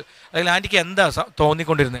ആൻറ്റിയുടെ ഉള്ളിൽ, അല്ലെങ്കിൽ ആൻറ്റിക്ക് എന്താ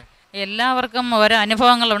തോന്നിക്കൊണ്ടിരുന്നത്? എല്ലാവർക്കും ഓരോ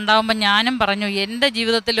അനുഭവങ്ങൾ ഉണ്ടാകുമ്പോൾ ഞാനും പറഞ്ഞു എൻ്റെ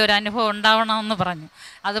ജീവിതത്തിൽ ഒരു അനുഭവം ഉണ്ടാവണമെന്ന് പറഞ്ഞു.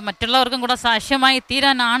 അത് മറ്റുള്ളവർക്കും കൂടെ സാക്ഷ്യമായി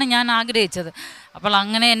തീരാനാണ് ഞാൻ ആഗ്രഹിച്ചത്. അപ്പോൾ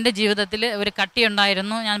അങ്ങനെ എൻ്റെ ജീവിതത്തിൽ ഒരു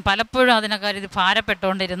കട്ടിയുണ്ടായിരുന്നു. ഞാൻ പലപ്പോഴും അതിനെക്കാര്യം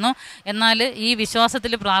ഭാരപ്പെട്ടുകൊണ്ടിരുന്നു. എന്നാൽ ഈ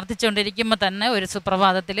വിശ്വാസത്തിൽ പ്രാർത്ഥിച്ചുകൊണ്ടിരിക്കുമ്പോൾ തന്നെ ഒരു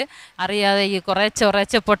സുപ്രഭാതത്തിൽ അറിയാതെ ഈ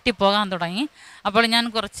കുറേശ്ശെ പൊട്ടിപ്പോകാൻ തുടങ്ങി. അപ്പോൾ ഞാൻ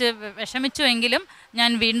കുറച്ച് വിഷമിച്ചുവെങ്കിലും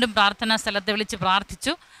ഞാൻ വീണ്ടും പ്രാർത്ഥനാ സ്ഥലത്ത് വിളിച്ച്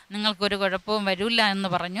പ്രാർത്ഥിച്ചു. നിങ്ങൾക്കൊരു കുഴപ്പവും വരില്ല എന്ന്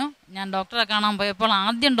പറഞ്ഞു. ഞാൻ ഡോക്ടറെ കാണാൻ പോയപ്പോൾ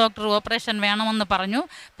ആദ്യം ഡോക്ടർ ഓപ്പറേഷൻ വേണമെന്ന് പറഞ്ഞു.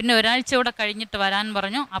 പിന്നെ ഒരാഴ്ച കൂടെ കഴിഞ്ഞിട്ട് വരാൻ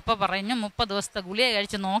പറഞ്ഞു. അപ്പോൾ പറഞ്ഞു 30 ദിവസത്തെ ഗുളിക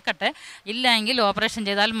കഴിച്ച് നോക്കട്ടെ, ഇല്ല എങ്കിൽ ഓപ്പറേഷൻ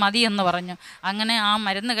ചെയ്താൽ മതി എന്ന് പറഞ്ഞു. അങ്ങനെ ആ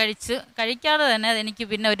മരുന്ന് കഴിക്കാതെ തന്നെ എനിക്ക്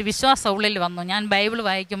പിന്നെ ഒരു വിശ്വാസം ഉള്ളിൽ വന്നു. ഞാൻ ബൈബിൾ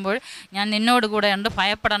വായിക്കുമ്പോൾ ഞാൻ നിന്നോട് കൂടെ ഉണ്ട്,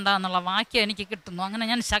 ഭയപ്പെടേണ്ട എന്നുള്ള വാക്യം എനിക്ക് കിട്ടുന്നു. അങ്ങനെ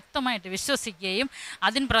ഞാൻ ശക്തമായിട്ട് വിശ്വസിക്കുകയും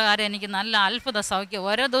അതിന് പ്രകാരം എനിക്ക് നല്ല അത്ഭുത സൗഖ്യം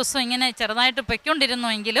ഓരോ ദിവസവും ഇങ്ങനെ ചെറുതായിട്ട്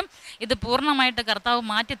പൊയ്ക്കൊണ്ടിരുന്നുവെങ്കിലും ഇത് പൂർണ്ണമായിട്ട് കർത്താവ്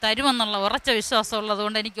മാറ്റി തരുമെന്നുള്ള ഉറച്ച വിശ്വാസം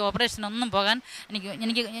ഉള്ളതുകൊണ്ട് എനിക്ക് ഓപ്പറേഷൻ ഒന്നും പോകാൻ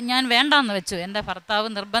ഞാൻ വേണ്ടാന്ന് വെച്ചു. എൻ്റെ ഭർത്താവ്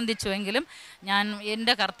നിർബന്ധിച്ചുവെങ്കിലും ഞാൻ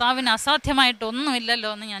എൻ്റെ കർത്താവിന് അസാധ്യമായിട്ടൊന്നുമില്ലല്ലോ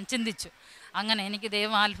എന്ന് ഞാൻ ചിന്തിച്ചു. അങ്ങനെ എനിക്ക്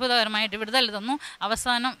ദൈവം അത്ഭുതകരമായിട്ട് വിടുതൽ തന്നു.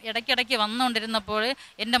 അവസാനം ഇടയ്ക്കിടയ്ക്ക് വന്നുകൊണ്ടിരുന്നപ്പോൾ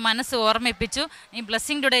എൻ്റെ മനസ്സ് ഓർമ്മിപ്പിച്ചു, നീ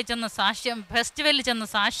ബ്ലെസ്സിങ് ടുഡേ ചെന്ന് ഫെസ്റ്റിവലിൽ ചെന്ന്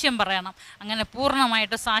സാക്ഷ്യം പറയണം. അങ്ങനെ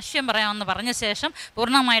പൂർണ്ണമായിട്ട് സാക്ഷ്യം പറയാമെന്ന് പറഞ്ഞ ശേഷം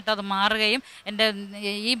പൂർണ്ണമായിട്ട് അത് മാറുകയും എൻ്റെ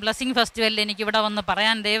ഈ ബ്ലെസ്സിങ് ഫെസ്റ്റിവലിൽ എനിക്ക് ഇവിടെ വന്ന്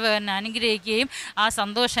പറയാൻ ദൈവം എന്നെ അനുഗ്രഹിക്കുകയും ആ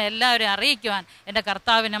സന്തോഷം എല്ലാവരും അറിയിക്കുവാൻ, എൻ്റെ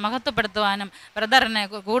കർത്താവിനെ മഹത്വപ്പെടുത്തുവാനും ബ്രദറിനെ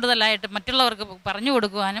കൂടുതലായിട്ട് മറ്റുള്ളവർക്ക് പറഞ്ഞു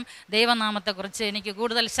കൊടുക്കുവാനും ദൈവനാമത്തെക്കുറിച്ച് എനിക്ക്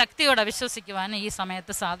കൂടുതൽ ശക്തിയോടെ വിശ്വസിക്കുവാനും ഈ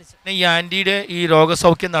സമയത്ത് സാധിച്ചു. ഈ ആൻറ്റിയുടെ ഈ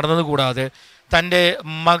രോഗസൗഖ്യം നടന്നത് കൂടാതെ തൻ്റെ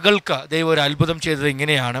മകൾക്ക് ദൈവം ഒരു അത്ഭുതം ചെയ്തത്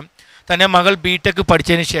ഇങ്ങനെയാണ്. തന്നെ മകൾ ബിടെക്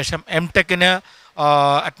പഠിച്ചതിന് ശേഷം എംടെക്കിന്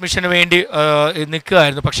അഡ്മിഷന് വേണ്ടി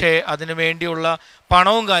നിൽക്കുകയായിരുന്നു. പക്ഷേ അതിനു വേണ്ടിയുള്ള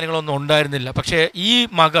പണവും കാര്യങ്ങളൊന്നും ഉണ്ടായിരുന്നില്ല. പക്ഷേ ഈ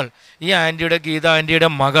മകൾ, ഈ ആൻറ്റിയുടെ ഗീത ആൻറ്റിയുടെ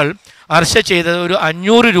മകൾ അർശ ചെയ്തത് ഒരു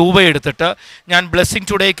 500 രൂപ എടുത്തിട്ട് ഞാൻ ബ്ലെസ്സിങ്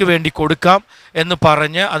ടുഡേക്ക് വേണ്ടി കൊടുക്കാം എന്ന്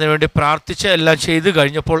പറഞ്ഞ് അതിനുവേണ്ടി പ്രാർത്ഥിച്ച് എല്ലാം ചെയ്ത്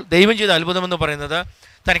കഴിഞ്ഞപ്പോൾ ദൈവം ചെയ്ത അത്ഭുതമെന്ന് പറയുന്നത്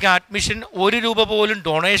തനിക്ക് അഡ്മിഷൻ 1 രൂപ പോലും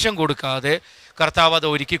ഡൊണേഷൻ കൊടുക്കാതെ കർത്താവ് അത്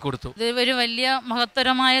ഒരുക്കി കൊടുത്തു. ഇത് ഒരു വലിയ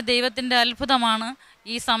മഹത്തരമായ ദൈവത്തിൻ്റെ അത്ഭുതമാണ്.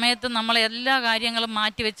 ഈ സമയത്ത് നമ്മൾ എല്ലാ കാര്യങ്ങളും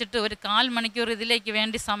മാറ്റിവെച്ചിട്ട് ഒരു 1/4 മണിക്കൂർ ഇതിലേക്ക്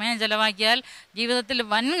വേണ്ടി സമയം ചെലവാക്കിയാൽ ജീവിതത്തിൽ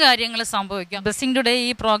വൻ കാര്യങ്ങൾ സംഭവിക്കും. ബ്ലെസ്സിങ് ടുഡേ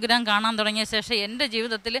ഈ പ്രോഗ്രാം കാണാൻ തുടങ്ങിയ ശേഷം എൻ്റെ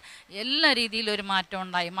ജീവിതത്തിൽ എല്ലാ രീതിയിലും ഒരു മാറ്റം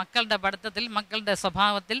ഉണ്ടായി. മക്കളുടെ പഠിത്തത്തിൽ, മക്കളുടെ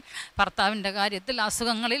സ്വഭാവത്തിൽ, ഭർത്താവിൻ്റെ കാര്യത്തിൽ,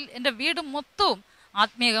 അസുഖങ്ങളിൽ, എൻ്റെ വീട് മൊത്തവും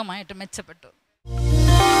ആത്മീയമായിട്ട് മെച്ചപ്പെട്ടു.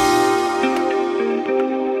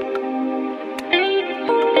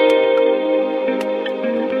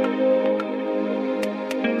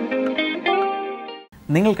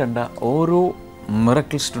 നിങ്ങൾ കണ്ട ഓരോ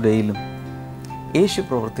മിറക്കിൾസ് ടുഡേയിലും യേശു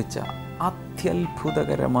പ്രവർത്തിച്ച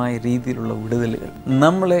അത്യത്ഭുതകരമായ രീതിയിലുള്ള വിടുതലുകൾ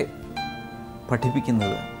നമ്മളെ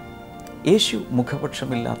പഠിപ്പിക്കുന്നത് യേശു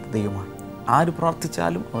മുഖപക്ഷമില്ലാത്ത ദൈവമാണ്. ആര്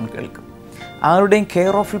പ്രാർത്ഥിച്ചാലും അവൻ കേൾക്കും. ആരുടെയും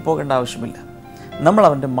കെയർ ഓഫിൽ പോകേണ്ട ആവശ്യമില്ല. നമ്മൾ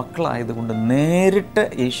അവൻ്റെ മക്കളായതുകൊണ്ട് നേരിട്ട്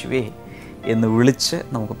യേശുവേ എന്ന് വിളിച്ച്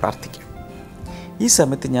നമുക്ക് പ്രാർത്ഥിക്കാം. ഈ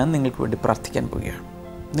സമയത്ത് ഞാൻ നിങ്ങൾക്ക് വേണ്ടി പ്രാർത്ഥിക്കാൻ പോവുകയാണ്.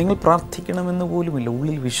 നിങ്ങൾ പ്രാർത്ഥിക്കണമെന്ന് പോലുമില്ല,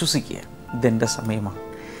 ഉള്ളിൽ വിശ്വസിക്കുക, ഇതെൻ്റെ സമയമാണ്,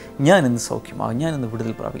 ഞാനിന്ന് സൗഖ്യമാകും, ഞാനിന്ന്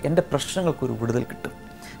വിടുതൽ പ്രാപിക്കും, എൻ്റെ പ്രശ്നങ്ങൾക്കൊരു വിടുതൽ കിട്ടും.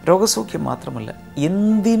 രോഗസൗഖ്യം മാത്രമല്ല,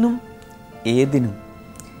 എന്തിനും ഏതിനും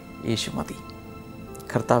യേശു മതി.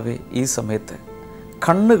 കർത്താവെ, ഈ സമയത്ത്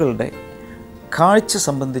കണ്ണുകളുടെ കാഴ്ച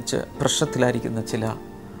സംബന്ധിച്ച് പ്രശ്നത്തിലായിരിക്കുന്ന ചില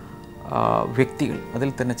വ്യക്തികൾ, അതിൽ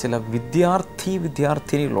തന്നെ ചില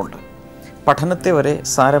വിദ്യാർത്ഥിനികളുണ്ട്. പഠനത്തെ വരെ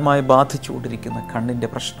സാരമായി ബാധിച്ചുകൊണ്ടിരിക്കുന്ന കണ്ണിൻ്റെ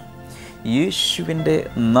പ്രശ്നം, യേശുവിൻ്റെ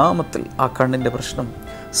നാമത്തിൽ ആ കണ്ണിൻ്റെ പ്രശ്നം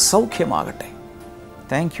സൗഖ്യമാകട്ടെ.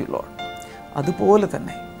 Thank you Lord. അതുപോലെ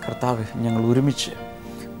തന്നെ കർത്താവെ, ഞങ്ങൾ ഒരുമിച്ച്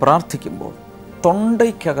പ്രാർത്ഥിക്കുമ്പോൾ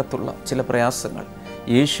തൊണ്ടയ്ക്കകത്തുള്ള ചില പ്രയാസങ്ങൾ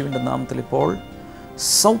യേശുവിൻ്റെ നാമത്തിൽ ഇപ്പോൾ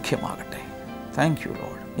സൗഖ്യമാകട്ടെ. Thank you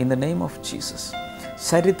Lord. In the name of Jesus.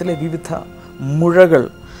 ശരീരത്തിലെ വിവിധ മുഴകൾ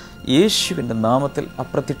യേശുവിൻ്റെ നാമത്തിൽ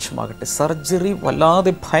അപ്രത്യക്ഷമാകട്ടെ. സർജറി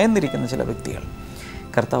വല്ലാതെ ഭയന്നിരിക്കുന്ന ചില വ്യക്തികൾ,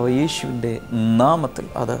 കർത്താവ് യേശുവിൻ്റെ നാമത്തിൽ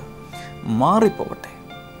അത് മാറിപ്പോകട്ടെ.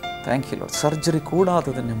 Thank you Lord. സർജറി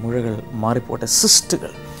കൂടാതെ തന്നെ മുഴകൾ മാറിപ്പോകട്ടെ.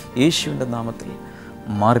 സിസ്റ്റുകൾ യേശുവിൻ്റെ നാമത്തിൽ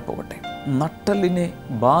മാറിപ്പോകട്ടെ. നട്ടലിനെ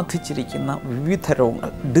ബാധിച്ചിരിക്കുന്ന വിവിധ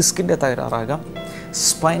രോഗങ്ങൾ, ഡിസ്കിൻ്റെ തകരാറാകാം,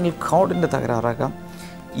 സ്പൈനൽ കോഡിൻ്റെ തകരാറാകാം,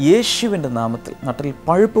 യേശുവിൻ്റെ നാമത്തിൽ നട്ടലിൽ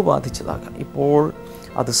പഴുപ്പ് ബാധിച്ചതാകാം, ഇപ്പോൾ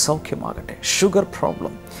അത് സൗഖ്യമാകട്ടെ. ഷുഗർ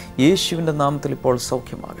പ്രോബ്ലം യേശുവിൻ്റെ നാമത്തിൽ ഇപ്പോൾ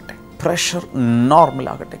സൗഖ്യമാകട്ടെ. പ്രഷർ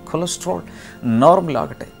നോർമലാകട്ടെ. കൊളസ്ട്രോൾ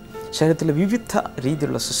നോർമലാകട്ടെ. ശരീരത്തിലെ വിവിധ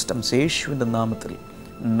രീതിയിലുള്ള സിസ്റ്റംസ് യേശുവിൻ്റെ നാമത്തിൽ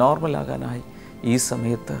നോർമലാകാനായി ഈ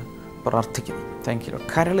സമയത്ത് പ്രാർത്ഥിക്കുന്നു. Thank you.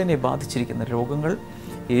 കരളിനെ ബാധിച്ചിരിക്കുന്ന രോഗങ്ങൾ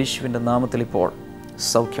യേശുവിൻ്റെ നാമത്തിൽ ഇപ്പോൾ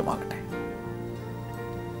സൗഖ്യമാകട്ടെ.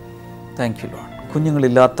 Thank you Lord.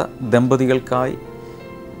 കുഞ്ഞുങ്ങളില്ലാത്ത ദമ്പതികൾക്കായി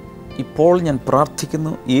ഇപ്പോൾ ഞാൻ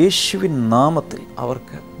പ്രാർത്ഥിക്കുന്നു. യേശുവിൻ നാമത്തിൽ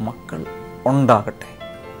അവർക്ക് മക്കൾ ഉണ്ടാകട്ടെ.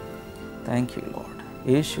 Thank you Lord.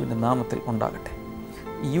 യേശുവിൻ്റെ നാമത്തിൽ ഉണ്ടാകട്ടെ.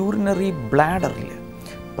 യൂറിനറി ബ്ലാഡറിൽ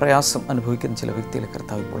പ്രയാസം അനുഭവിക്കുന്ന ചില വ്യക്തികളെ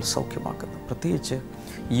കർത്താവ് ഇപ്പോൾ സൗഖ്യമാക്കുന്നു. പ്രത്യേകിച്ച്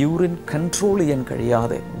യൂറിൻ കൺട്രോൾ ചെയ്യാൻ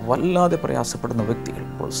കഴിയാതെ വല്ലാതെ പ്രയാസപ്പെടുന്ന വ്യക്തികൾ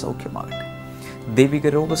ഇപ്പോൾ സൗഖ്യമാകട്ടെ. ദൈവിക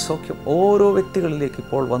രോഗസൗഖ്യം ഓരോ വ്യക്തികളിലേക്ക്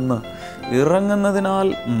ഇപ്പോൾ വന്ന് ഇറങ്ങുന്നതിനാൽ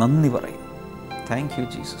നന്ദി പറയും. Thank you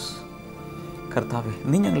Jesus. കർത്താവെ,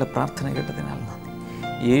 നീ ഞങ്ങളുടെ പ്രാർത്ഥന കേട്ടതിനാൽ നന്ദി.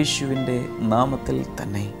 യേശുവിൻ്റെ നാമത്തിൽ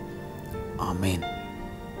തന്നെ ആമേൻ.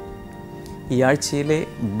 ഈ ആഴ്ചയിലെ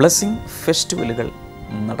ബ്ലെസ്സിങ് ഫെസ്റ്റിവലുകൾ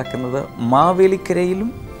നടക്കുന്നത് മാവേലിക്കരയിലും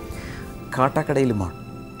കാട്ടാക്കടയിലുമാണ്.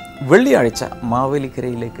 വെള്ളിയാഴ്ച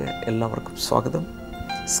മാവേലിക്കരയിലേക്ക് എല്ലാവർക്കും സ്വാഗതം.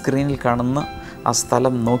 സ്ക്രീനിൽ കാണുന്ന ആ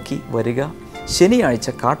സ്ഥലം നോക്കി വരിക. ശനിയാഴ്ച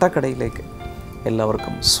കാട്ടാക്കടയിലേക്ക്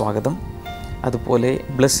എല്ലാവർക്കും സ്വാഗതം. അതുപോലെ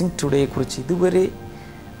ബ്ലെസ്സിങ് ടുഡേയെക്കുറിച്ച് ഇതുവരെ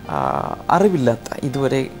അറിവില്ലാത്ത,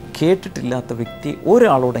 ഇതുവരെ കേട്ടിട്ടില്ലാത്ത വ്യക്തി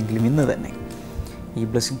ഒരാളോടെങ്കിലും ഇന്ന് തന്നെ ഈ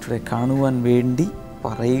ബ്ലെസ്സിങ് ടുഡേ കാണുവാൻ വേണ്ടി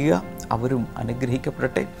പറയുക. അവരും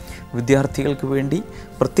അനുഗ്രഹിക്കപ്പെടട്ടെ. വിദ്യാർത്ഥികൾക്ക് വേണ്ടി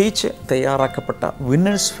പ്രത്യേകിച്ച് തയ്യാറാക്കപ്പെട്ട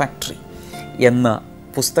വിന്നേഴ്സ് ഫാക്ടറി എന്ന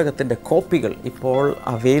പുസ്തകത്തിൻ്റെ കോപ്പികൾ ഇപ്പോൾ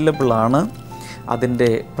അവൈലബിൾ ആണ്. അതിൻ്റെ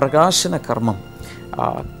പ്രകാശന കർമ്മം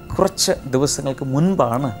കുറച്ച് ദിവസങ്ങൾക്ക്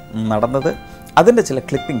മുൻപാണ് നടന്നത്. അതിൻ്റെ ചില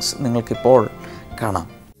ക്ലിപ്പിംഗ്സ് നിങ്ങൾക്കിപ്പോൾ കാണാം.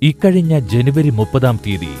 ഇക്കഴിഞ്ഞ ജനുവരി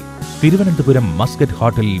 30 തിരുവനന്തപുരം മസ്കറ്റ്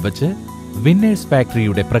ഹോട്ടലിൽ വെച്ച് വിന്നേഴ്സ്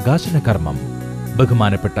ഫാക്ടറിയുടെ പ്രകാശന കർമ്മം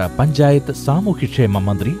ബഹുമാനപ്പെട്ട പഞ്ചായത്ത് സാമൂഹ്യക്ഷേമ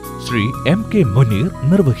മന്ത്രി ശ്രീ M.K. മുനീർ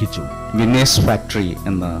നിർവഹിച്ചു. വിന്നേഴ്സ് ഫാക്ടറി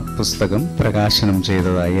എന്ന പുസ്തകം പ്രകാശനം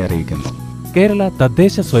ചെയ്തതായി അറിയിക്കുന്നു. കേരള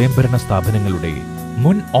തദ്ദേശ സ്വയംഭരണ സ്ഥാപനങ്ങളുടെ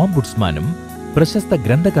മുൻ ഓംബുഡ്സ്മാനും പ്രശസ്ത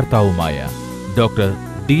ഗ്രന്ഥകർത്താവുമായ ഡോക്ടർ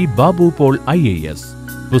𝗍𝗢𝗓 IAS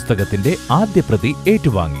പുസ്തകത്തിന്റെ ആദ്യ പ്രതി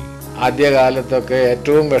ഏറ്റുവാങ്ങി. ആദ്യകാലത്തൊക്കെ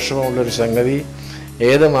ഏറ്റവും വിഷമമുള്ളൊരു സംഗതി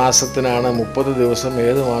ഏത് മാസത്തിനാണ് 30 ദിവസം,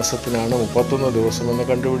 ഏത് മാസത്തിനാണ് 31 ദിവസം എന്ന്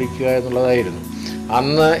കണ്ടുപിടിക്കുക എന്നുള്ളതായിരുന്നു.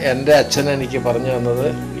 അന്ന് എൻ്റെ അച്ഛൻ എനിക്ക് പറഞ്ഞു തന്നത്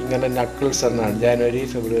ഇങ്ങനെ നക്കിൾസ് എന്നാണ്. ജനുവരി,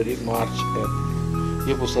 ഫെബ്രുവരി, മാർച്ച്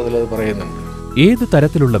ഈ പുസ്തകത്തിൽ അത് പറയുന്നുണ്ട്. ഏതു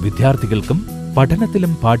തരത്തിലുള്ള വിദ്യാർത്ഥികൾക്കും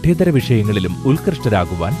പഠനത്തിലും പാഠ്യേതര വിഷയങ്ങളിലും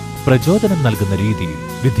ഉത്കൃഷ്ടരാകുവാൻ പ്രചോദനം നൽകുന്ന രീതിയിൽ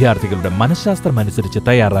വിദ്യാർത്ഥികളുടെ മനഃശാസ്ത്രമനുസരിച്ച്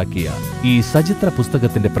തയ്യാറാക്കിയ ഈ സചിത്ര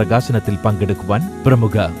പുസ്തകത്തിന്റെ പ്രകാശനത്തിൽ പങ്കെടുക്കുവാൻ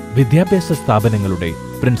പ്രമുഖ വിദ്യാഭ്യാസ സ്ഥാപനങ്ങളുടെ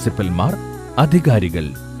പ്രിൻസിപ്പൽമാർ, അധികാരികൾ,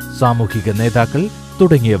 സാമൂഹിക നേതാക്കൾ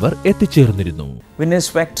തുടങ്ങിയവർ എത്തിച്ചേർന്നിരുന്നു.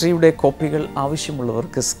 വിന്നേഴ്സ് ഫാക്ടറിയുടെ കോപ്പികൾ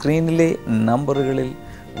ആവശ്യമുള്ളവർക്ക് സ്ക്രീനിലെ നമ്പറുകളിൽ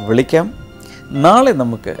വിളിക്കാം. നാളെ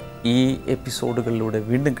നമുക്ക് ഈ എപ്പിസോഡുകളിലൂടെ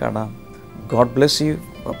വീണ്ടും കാണാം. God bless you.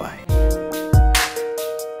 By.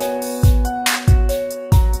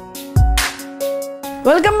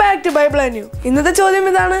 Welcome back to Bible and new. ഇന്നത്തെ ചോദ്യം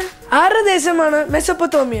ഇതാണ്: ആരുടെ ദേശമാണ്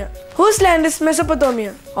മെസൊപ്പൊത്തോമിയ? Whose land is മെസൊപ്പൊത്തോമിയ?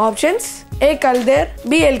 Options: A കൽദേർ,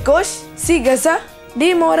 B എൽക്കോഷ്, C Gaza, D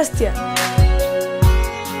മോറസ്ത്യ.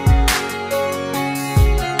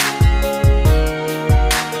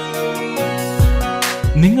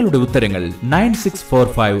 നിങ്ങളുടെ ഉത്തരങ്ങൾ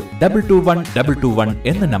 9645221221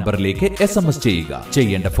 എന്ന നമ്പറിലേക്ക് SMS ചെയ്യുക.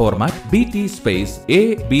 ചെയ്യേണ്ട format BT space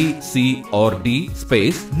ABC or D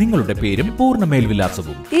space നിങ്ങളുടെ പേരും പൂർണ്ണ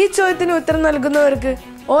മേൽവിലാസവും. ഈ ചോദ്യത്തിന് ഉത്തരം നൽകുന്നവർക്ക്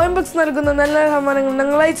OM ബുക്സ് നൽകുന്ന നല്ല സമ്മാനങ്ങൾ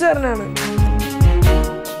ഞങ്ങൾ അയച്ചു തരണമാണ്.